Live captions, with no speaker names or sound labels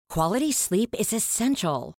Quality sleep is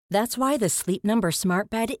essential. That's why the Sleep Number Smart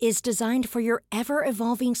Bed is designed for your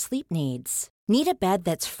ever-evolving sleep needs. Need a bed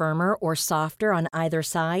that's firmer or softer on either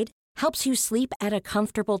side? Helps you sleep at a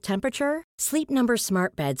comfortable temperature? Sleep Number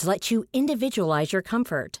Smart Beds let you individualize your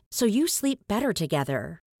comfort, so you sleep better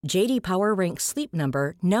together. J.D. Power ranks Sleep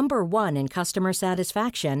Number number 1 in customer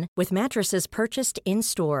satisfaction with mattresses purchased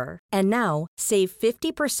in-store. And now, save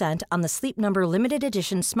 50% on the Sleep Number Limited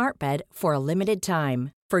Edition Smart Bed for a limited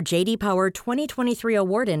time. For J.D. Power 2023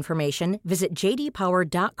 award information, visit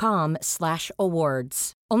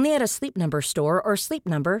jdpower.com/awards. Only at a Sleep Number store or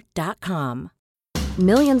sleepnumber.com.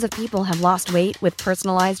 Millions of people have lost weight with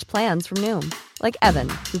personalized plans from Noom. Like Evan,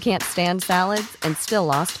 who can't stand salads and still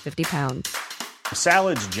lost 50 pounds.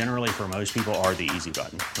 Salads generally for most people are the easy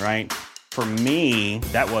button, right? For me,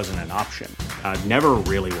 that wasn't an option. I never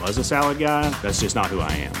really was a salad guy. That's just not who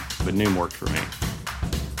I am. But Noom worked for me.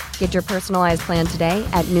 Get your personalized plan today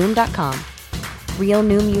at Noom.com. Real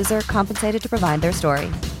Noom user compensated to provide their story.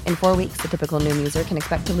 In 4 weeks, the typical Noom user can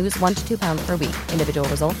expect to lose 1 to 2 pounds per week. Individual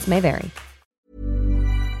results may vary.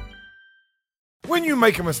 When you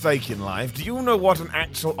make a mistake in life, do you know what an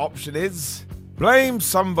actual option is? Blame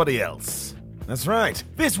somebody else. That's right.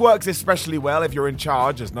 This works especially well if you're in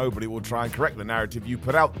charge, as nobody will try and correct the narrative you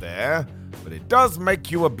put out there, but it does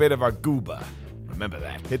make you a bit of a goober. Remember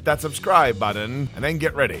that. Hit that subscribe button, and then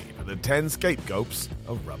get ready for the 10 scapegoats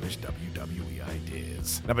of rubbish WWE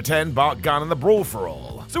ideas. Number 10, Bart Gunn and the Brawl for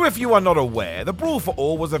All. So if you are not aware, the Brawl for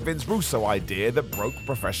All was a Vince Russo idea that broke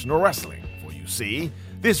professional wrestling. For you see,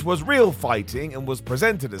 this was real fighting and was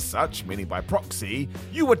presented as such, meaning by proxy,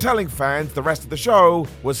 you were telling fans the rest of the show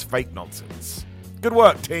was fake nonsense. Good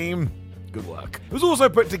work, team. Good work. It was also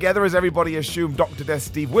put together as everybody assumed Dr. Death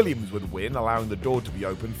Steve Williams would win, allowing the door to be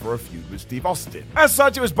open for a feud with Steve Austin. As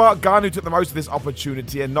such, it was Bart Gunn who took the most of this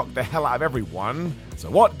opportunity and knocked the hell out of everyone. So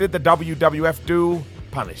what did the WWF do?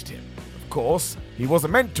 Punished him. Of course, he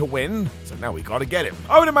wasn't meant to win, so now we gotta get him.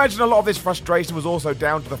 I would imagine a lot of this frustration was also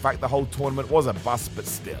down to the fact the whole tournament was a bust, but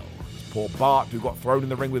still. It was poor Bart who got thrown in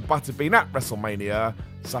the ring with Butterbean at WrestleMania,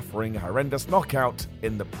 suffering a horrendous knockout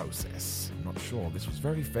in the process. I'm not sure this was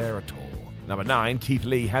very fair at all. Number 9, Keith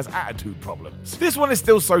Lee has attitude problems. This one is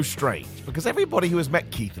still so strange, because everybody who has met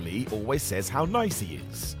Keith Lee always says how nice he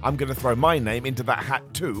is. I'm going to throw my name into that hat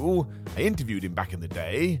too. I interviewed him back in the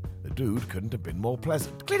day. The dude couldn't have been more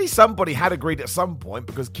pleasant. Clearly somebody had agreed at some point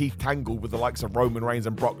because Keith tangled with the likes of Roman Reigns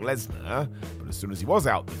and Brock Lesnar, but as soon as he was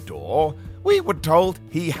out the door, we were told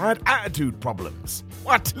he had attitude problems.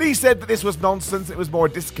 What? Lee said that this was nonsense. It was more a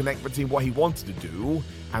disconnect between what he wanted to do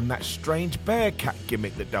and that strange Bearcat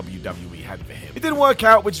gimmick that WWE had for him. It didn't work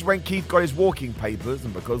out, which is when Keith got his walking papers,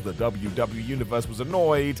 and because the WWE Universe was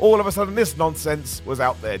annoyed, all of a sudden this nonsense was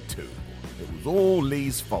out there too. It was all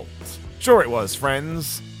Lee's fault. Sure it was,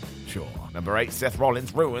 friends. Sure. Number 8, Seth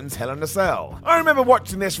Rollins ruins Hell in a Cell. I remember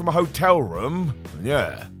watching this from a hotel room, and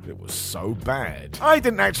yeah, it was so bad. I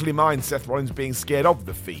didn't actually mind Seth Rollins being scared of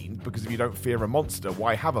The Fiend, because if you don't fear a monster,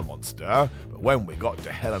 why have a monster? But when we got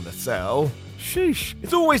to Hell in a Cell, sheesh.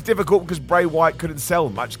 It's always difficult because Bray Wyatt couldn't sell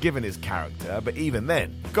much given his character, but even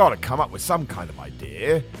then, you gotta come up with some kind of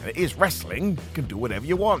idea. And it is wrestling, you can do whatever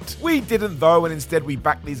you want. We didn't though, and instead we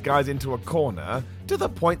backed these guys into a corner, to the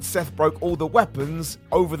point Seth broke all the weapons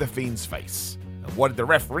over The Fiend's face. And what did the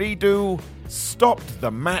referee do? Stopped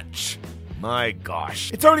the match. My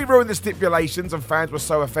gosh. It only ruined the stipulations and fans were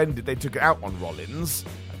so offended they took it out on Rollins.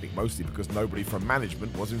 I think mostly because nobody from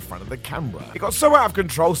management was in front of the camera. It got so out of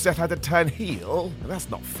control Seth had to turn heel, and that's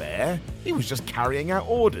not fair. He was just carrying out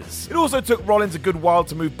orders. It also took Rollins a good while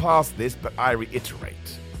to move past this, but I reiterate,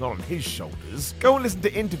 it's not on his shoulders. Go and listen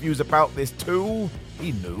to interviews about this too.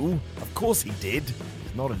 He knew. Of course he did.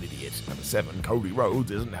 He's not an idiot. Number 7, Cody Rhodes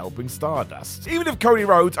isn't helping Stardust. Even if Cody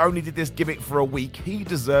Rhodes only did this gimmick for a week, he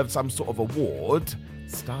deserved some sort of award.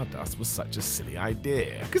 Stardust was such a silly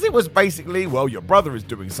idea. Because it was basically, well, your brother is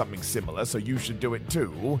doing something similar, so you should do it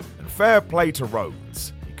too. And fair play to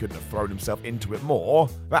Rhodes. He couldn't have thrown himself into it more.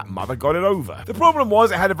 That mother got it over. The problem was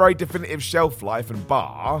it had a very definitive shelf life and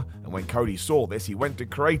bar, and when Cody saw this, he went to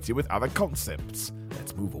create it with other concepts.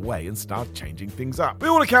 Let's move away and start changing things up. By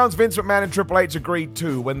all accounts, Vince McMahon and Triple H agreed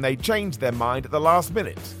too when they changed their mind at the last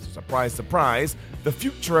minute. Surprise, surprise, the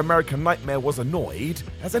future American Nightmare was annoyed,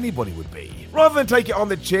 as anybody would be. Rather than take it on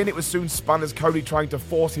the chin, it was soon spun as Cody trying to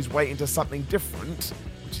force his way into something different,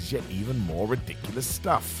 which is yet even more ridiculous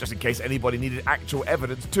stuff. Just in case anybody needed actual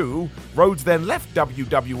evidence too, Rhodes then left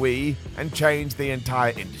WWE and changed the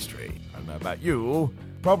entire industry. I don't know about you,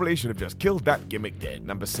 probably should have just killed that gimmick dead.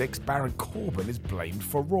 Number 6, Baron Corbin is blamed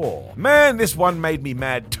for Raw. Man, this one made me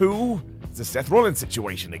mad too. It's a Seth Rollins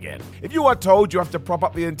situation again. If you are told you have to prop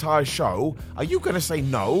up the entire show, are you going to say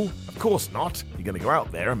no? Of course not. You're going to go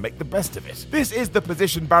out there and make the best of it. This is the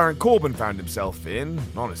position Baron Corbin found himself in.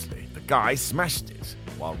 Honestly, the guy smashed it.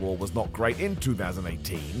 While Raw was not great in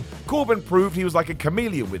 2018, Corbin proved he was like a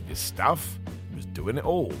chameleon with this stuff. He was doing it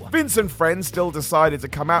all. Vince and friends still decided to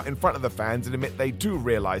come out in front of the fans and admit they too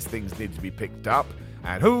realized things needed to be picked up.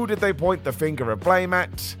 And who did they point the finger of blame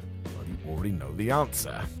at? Well, you already know the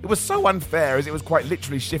answer. It was so unfair as it was quite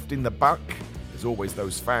literally shifting the buck. There's always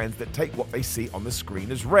those fans that take what they see on the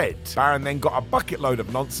screen as read. Baron then got a bucket load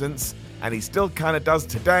of nonsense, and he still kind of does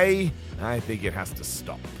today. I think it has to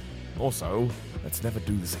stop. Also, let's never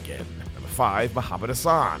do this again. Number 5, Muhammad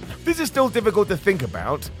Hassan. This is still difficult to think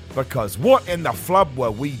about, because what in the flub were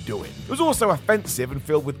we doing? It was also offensive and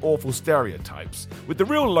filled with awful stereotypes, with the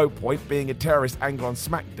real low point being a terrorist angle on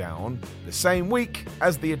SmackDown the same week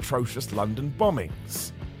as the atrocious London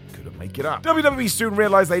bombings. Couldn't make it up. WWE soon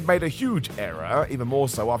realized they'd made a huge error, even more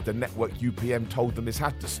so after Network UPM told them this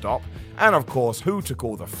had to stop, and of course, who took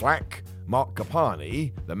all the flack? Mark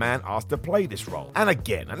Capani, the man asked to play this role. And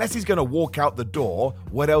again, unless he's going to walk out the door,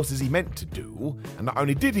 what else is he meant to do? And not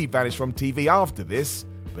only did he vanish from TV after this,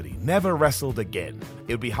 but he never wrestled again.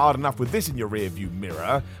 It would be hard enough with this in your rearview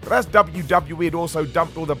mirror, but as WWE had also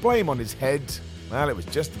dumped all the blame on his head, well, it was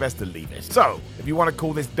just best to leave it. So, if you want to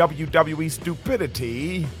call this WWE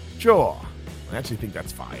stupidity, sure. I actually think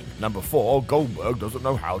that's fine. Number 4, Goldberg doesn't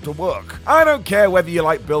know how to work. I don't care whether you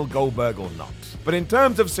like Bill Goldberg or not, but in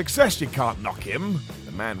terms of success, you can't knock him.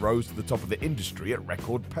 The man rose to the top of the industry at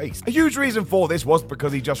record pace. A huge reason for this was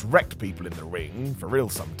because he just wrecked people in the ring, for real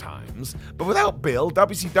sometimes. But without Bill,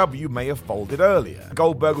 WCW may have folded earlier.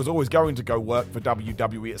 Goldberg was always going to go work for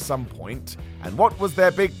WWE at some point, and what was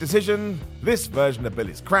their big decision? This version of Bill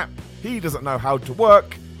is crap, he doesn't know how to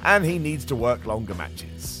work, and he needs to work longer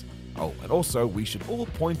matches. Oh, and also, we should all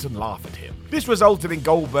point and laugh at him. This resulted in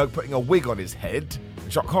Goldberg putting a wig on his head.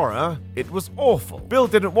 Shock horror, it was awful. Bill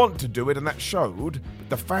didn't want to do it, and that showed, but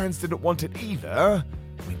the fans didn't want it either.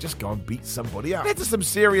 I mean, just go and beat somebody up. Led to some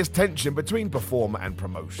serious tension between performer and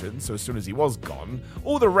promotion, so as soon as he was gone,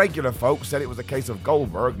 all the regular folks said it was a case of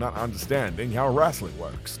Goldberg not understanding how wrestling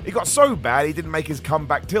works. It got so bad he didn't make his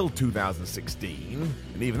comeback till 2016,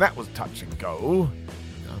 and even that was touch and go.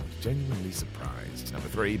 I was genuinely surprised. Number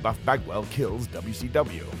 3, Buff Bagwell kills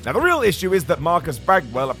WCW. Now, the real issue is that Marcus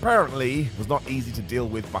Bagwell apparently was not easy to deal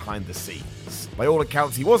with behind the scenes. By all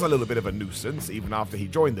accounts, he was a little bit of a nuisance, even after he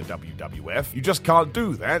joined the WWF. You just can't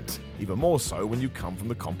do that, even more so when you come from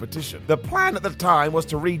the competition. The plan at the time was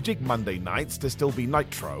to rejig Monday nights to still be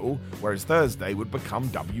Nitro, whereas Thursday would become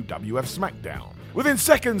WWF SmackDown. Within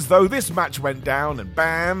seconds, though, this match went down, and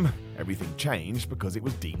bam, everything changed because it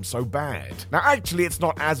was deemed so bad. Now, actually, it's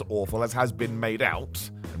not as awful as has been made out.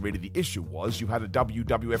 And really, the issue was you had a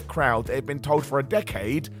WWF crowd that had been told for a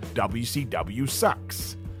decade, WCW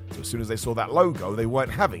sucks. So as soon as they saw that logo, they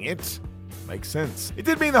weren't having it. Makes sense. It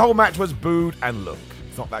did mean the whole match was booed, and look,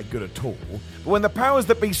 it's not that good at all. But when the powers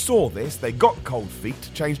that be saw this, they got cold feet,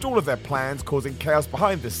 changed all of their plans, causing chaos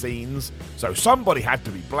behind the scenes. So somebody had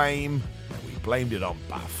to be blamed. Blamed it on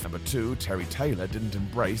Buff. Number 2, Terry Taylor didn't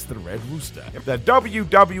embrace the Red Rooster. The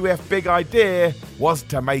WWF big idea was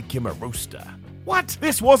to make him a rooster. What?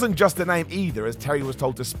 This wasn't just a name either, as Terry was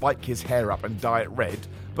told to spike his hair up and dye it red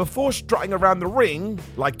before strutting around the ring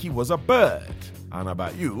like he was a bird. I don't know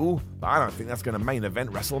about you, but I don't think that's going to main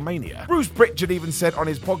event WrestleMania. Bruce Pritchard even said on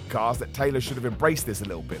his podcast that Taylor should have embraced this a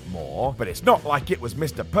little bit more, but it's not like it was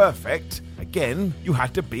Mr. Perfect. Again, you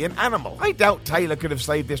had to be an animal. I doubt Taylor could have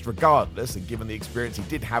saved this regardless, and given the experience he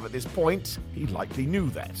did have at this point, he likely knew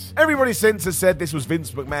that. Everybody since has said this was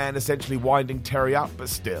Vince McMahon essentially winding Terry up, but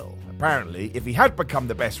still. Apparently, if he had become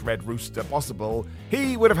the best Red Rooster possible,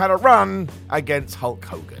 he would have had a run against Hulk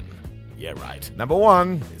Hogan. Yeah, right. Number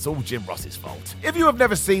 1, it's all Jim Ross's fault. If you have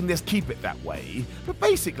never seen this, keep it that way. But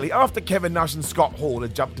basically, after Kevin Nash and Scott Hall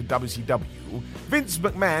had jumped to WCW, Vince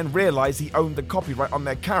McMahon realized he owned the copyright on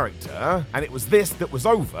their character, and it was this that was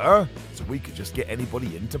over, so we could just get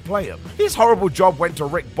anybody in to play him. His horrible job went to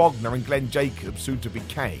Rick Bogner and Glenn Jacobs, soon to be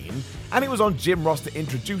Kane, and it was on Jim Ross to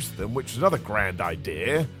introduce them, which was another grand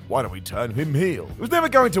idea. Why don't we turn him heel? It was never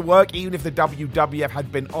going to work, even if the WWF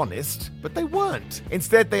had been honest, but they weren't.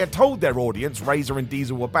 Instead, they had told their audience Razor and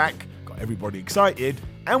Diesel were back, got everybody excited,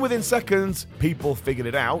 and within seconds, people figured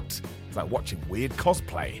it out. It's like watching weird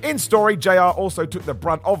cosplay. In story, JR also took the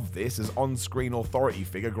brunt of this, as on-screen authority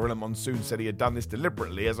figure Gorilla Monsoon said he had done this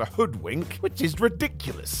deliberately as a hoodwink, which is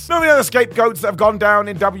ridiculous. Know any other scapegoats that have gone down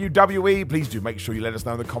in WWE? Please do make sure you let us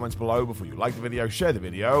know in the comments below before you like the video, share the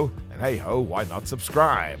video, and hey ho, why not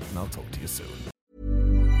subscribe? And I'll talk to you soon.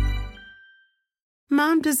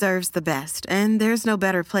 Mom deserves the best, and there's no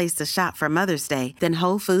better place to shop for Mother's Day than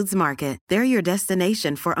Whole Foods Market. They're your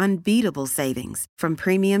destination for unbeatable savings, from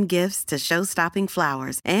premium gifts to show-stopping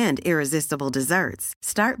flowers and irresistible desserts.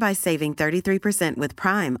 Start by saving 33% with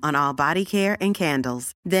Prime on all body care and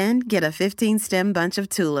candles. Then get a 15-stem bunch of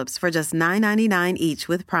tulips for just $9.99 each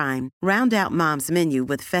with Prime. Round out Mom's menu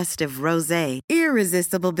with festive rosé,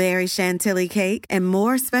 irresistible berry chantilly cake, and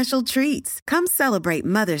more special treats. Come celebrate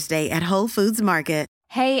Mother's Day at Whole Foods Market.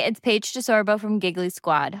 Hey, it's Paige DeSorbo from Giggly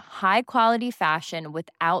Squad. High quality fashion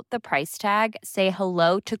without the price tag. Say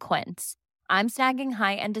hello to Quince. I'm snagging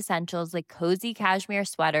high-end essentials like cozy cashmere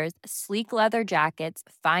sweaters, sleek leather jackets,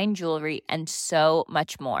 fine jewelry, and so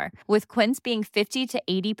much more. With Quince being 50 to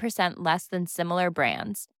 80% less than similar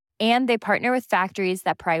brands. And they partner with factories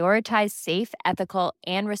that prioritize safe, ethical,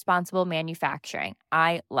 and responsible manufacturing.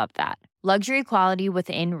 I love that. Luxury quality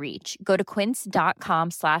within reach. Go to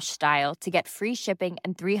quince.com/style to get free shipping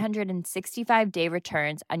and 365-day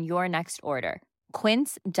returns on your next order.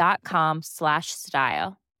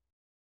 Quince.com/style.